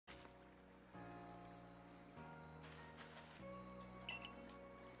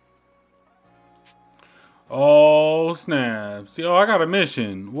Oh, snap. See, oh, I got a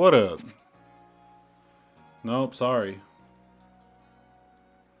mission. What up? Nope, sorry.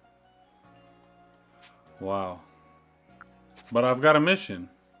 Wow. But I've got a mission.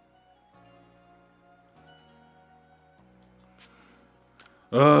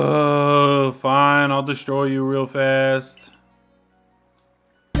 Fine. I'll destroy you real fast.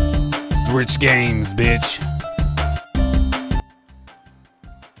 Switch games, bitch.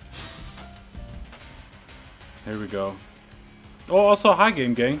 Here we go. Oh, also, hi,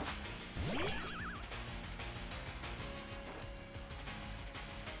 game gang.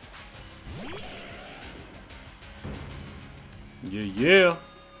 Yeah.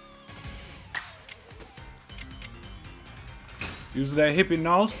 Use that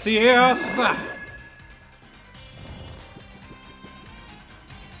hypnosis.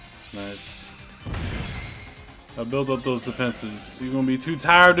 Nice. I build up those defenses. You're gonna be too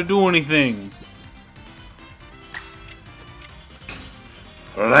tired to do anything.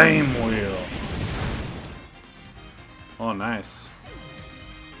 Flame wheel. Oh, nice.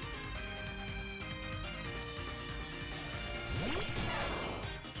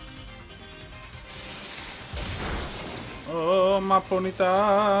 Oh, my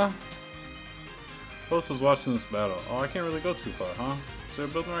ponita. Post was watching this battle. Oh, I can't really go too far, huh? Is there a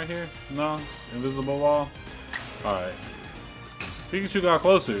building right here? No? It's invisible wall? Alright. Pikachu got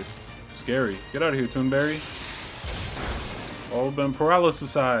closer. Scary. Get out of here, Toonberry. Oh, been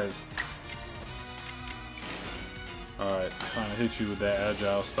paralysis-ized. Alright, trying to hit you with that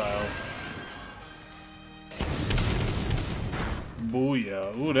agile style.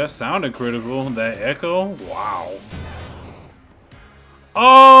 Booyah. Ooh, that sounded critical. That echo? Wow.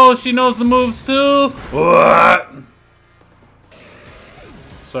 Oh, she knows the moves too? What?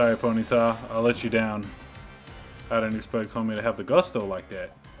 Sorry, Ponyta. I'll let you down. I didn't expect homie to have the gusto like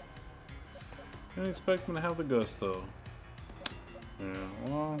that. Didn't expect him to have the gusto.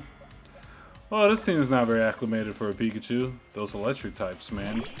 Yeah, well, this team is not very acclimated for a Pikachu. Those electric types,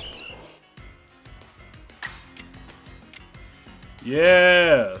 man.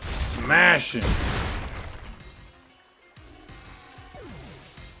 Yeah, smashing.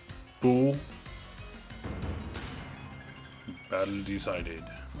 Cool. Battle decided.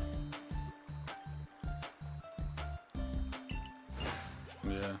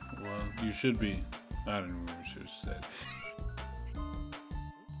 Yeah, well, you should be. I don't remember what she said.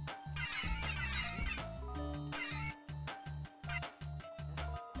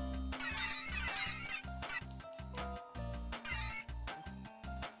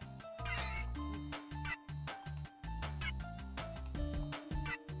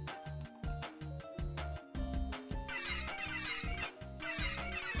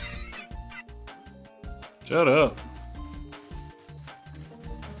 Shut up.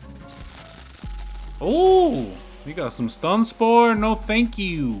 Oh, you got some stun spore? No, thank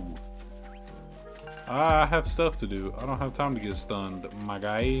you. I have stuff to do. I don't have time to get stunned, my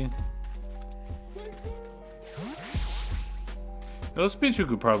guy. Yo, Pichu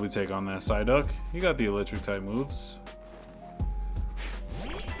could probably take on that Psyduck. You got the electric type moves.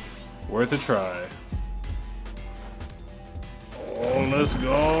 Worth a try. Oh, let's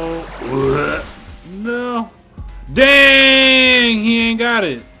go. No. Dang! He ain't got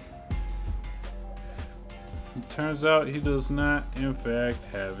it. It turns out he does not, in fact,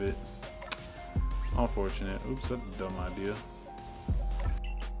 have it. Unfortunate. Oops, that's a dumb idea.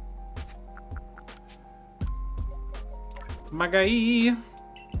 My guy. His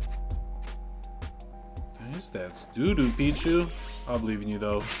stats doo-doo, Pichu. I'll believe in you,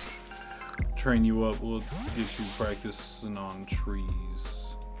 though. Train you up. We'll get you practicing on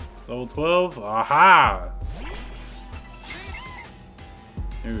trees. Level 12. Aha!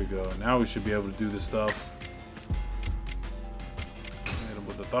 Here we go. Now we should be able to do this stuff. Hit him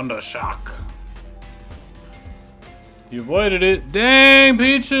with the Thunder Shock. You avoided it. Dang,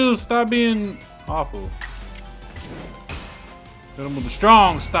 Pichu! Stop being awful. Hit him with the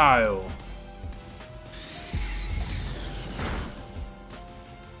strong style.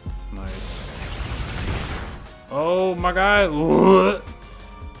 Nice. Oh my god. What?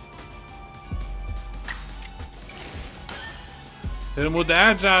 Hit him with the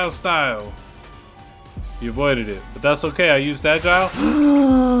agile style. He avoided it, but that's okay. I used agile.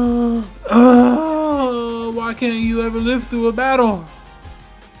 Why can't you ever live through a battle?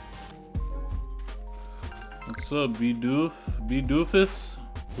 What's up, B-Doof? B-Doofus?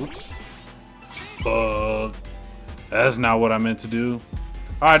 Oops. That's not what I meant to do.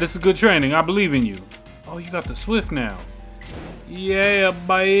 Alright, this is good training. I believe in you. Oh, you got the Swift now. Yeah,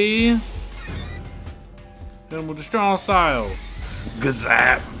 boy. Hit him with the strong style.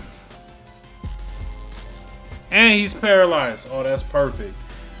 Gazap. And he's paralyzed. Oh, that's perfect.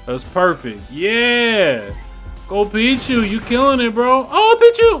 That's perfect. Yeah. Go Pichu. You killing it, bro. Oh,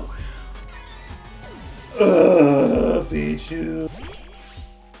 Pichu. Pichu.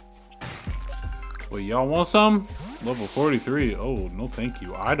 Wait, y'all want some? Level 43. Oh, no thank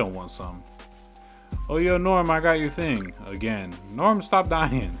you. I don't want some. Oh, yo, Norm, I got your thing. Again. Norm, stop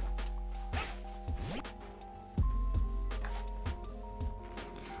dying.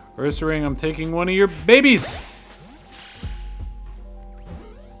 Ursaring, I'm taking one of your babies.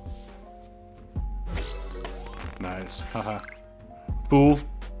 Nice. Haha. Fool.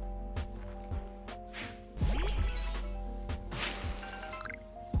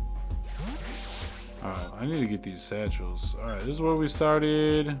 Alright, I need to get these satchels. Alright, this is where we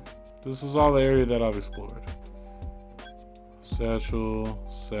started. This is all the area that I've explored. Satchel,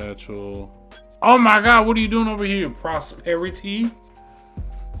 satchel. Oh my god, what are you doing over here? Prosperity?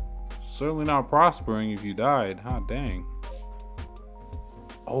 Certainly not prospering if you died. Huh, dang.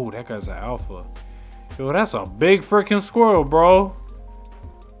 Oh, that guy's an alpha. Yo, that's a big freaking squirrel, bro.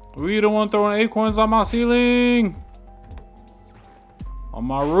 Were you the one throwing acorns on my ceiling? On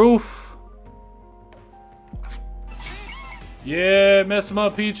my roof? Yeah, mess him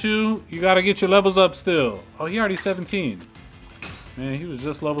up, Pichu. You gotta get your levels up still. Oh, he already 17. Man, he was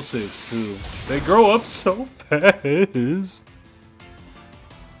just level 6, too. They grow up so fast.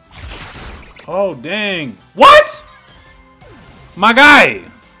 Oh, dang. What? My guy.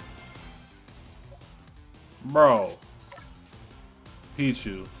 Bro.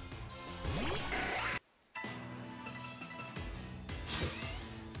 Pichu.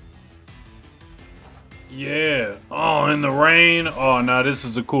 Yeah. Oh, in the rain. Oh, nah, this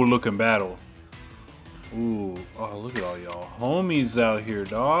is a cool looking battle. Ooh. Oh, look at all y'all homies out here,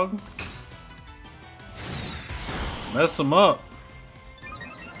 dog. Mess them up.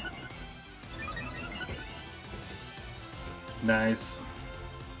 Nice.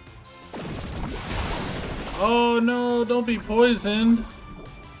 Oh no, don't be poisoned.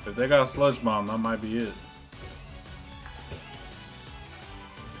 If they got Sludge Bomb, that might be it.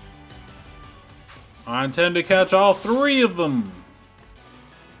 I intend to catch all 3 of them.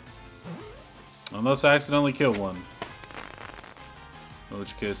 Unless I accidentally kill one. In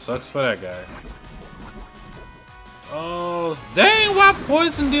which case, sucks for that guy. Oh, dang, why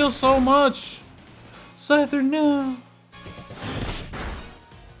poison deals so much? Scyther, no.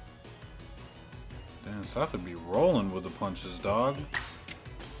 Damn, Scyther be rolling with the punches, dog.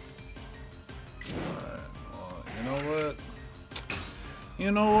 Alright, well, you know what?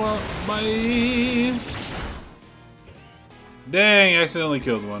 You know what, bye. Dang, accidentally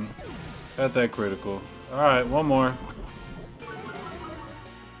killed one. Got that critical. Alright, one more.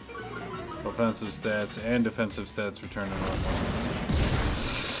 Offensive stats and defensive stats return to normal.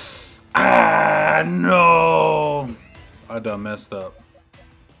 Ah, no! I done messed up.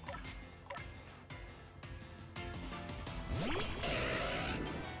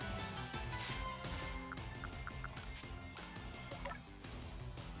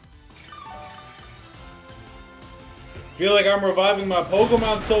 Feel like I'm reviving my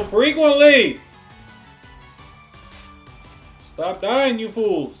Pokemon so frequently! Stop dying, you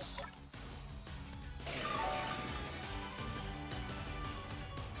fools!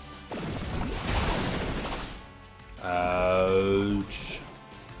 Ouch.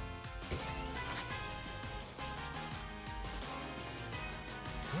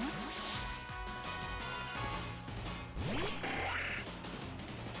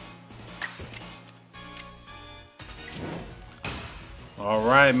 All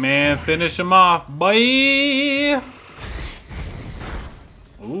right, man, finish him off, bye.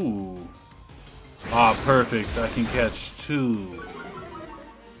 Ooh. Ah, perfect. I can catch 2.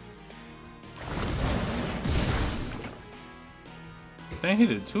 Dang, he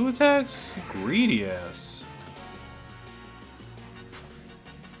did 2 attacks? Greedy ass.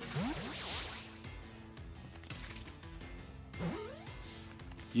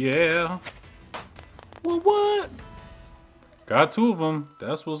 Yeah. Well, what? Got 2 of them.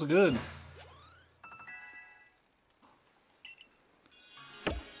 That's what's good.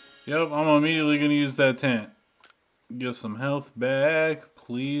 Yep, I'm immediately gonna use that tent. Get some health back,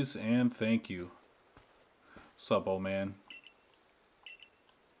 please, and thank you. Sup, old man?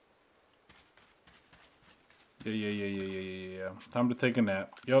 Yeah. Time to take a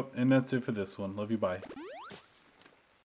nap. Yep, and that's it for this one. Love you, bye.